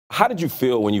How did you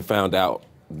feel when you found out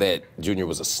that Junior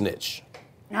was a snitch?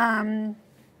 Well,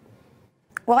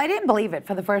 I didn't believe it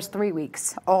for the first 3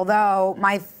 weeks, although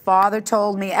my father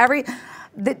told me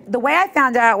the way I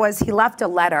found out was he left a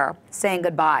letter saying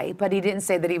goodbye, but he didn't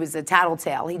say that he was a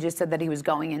tattletale. He just said that he was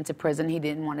going into prison. He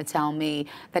didn't want to tell me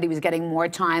that he was getting more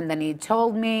time than he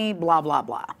told me, blah, blah,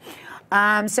 blah.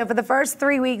 So for the first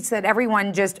 3 weeks that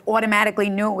everyone just automatically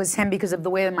knew it was him because of the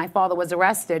way that my father was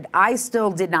arrested, I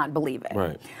still did not believe it.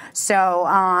 Right.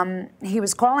 So he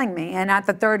was calling me, and at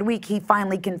the third week, he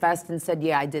finally confessed and said,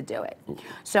 yeah, I did do it.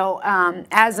 So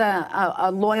as a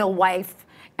loyal wife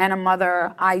and a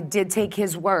mother, I did take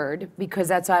his word because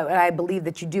that's what I believe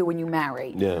that you do when you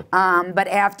marry. Yeah. But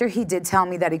after he did tell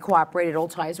me that he cooperated, all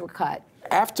ties were cut.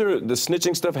 After the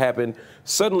snitching stuff happened,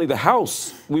 suddenly the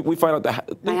house, we find out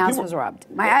that my house was robbed.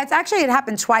 It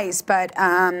happened twice, but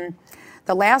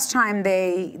the last time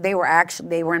they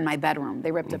were in my bedroom.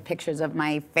 They ripped up pictures of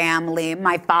my family,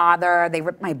 my father. They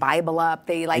ripped my Bible up.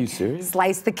 They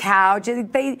sliced the couch.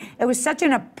 It was such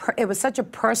a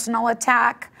personal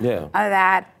attack. Yeah.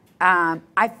 That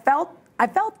I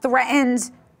felt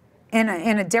threatened in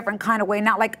a different kind of way,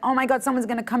 not like, oh my God, someone's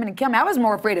gonna come in and kill me. I was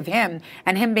more afraid of him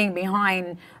and him being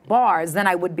behind bars than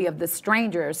I would be of the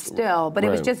stranger still, but it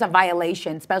was just a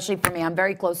violation, especially for me. I'm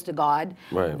very close to God,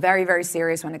 very, very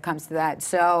serious when it comes to that.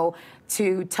 So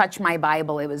to touch my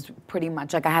Bible, it was pretty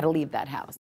much like I had to leave that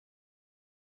house.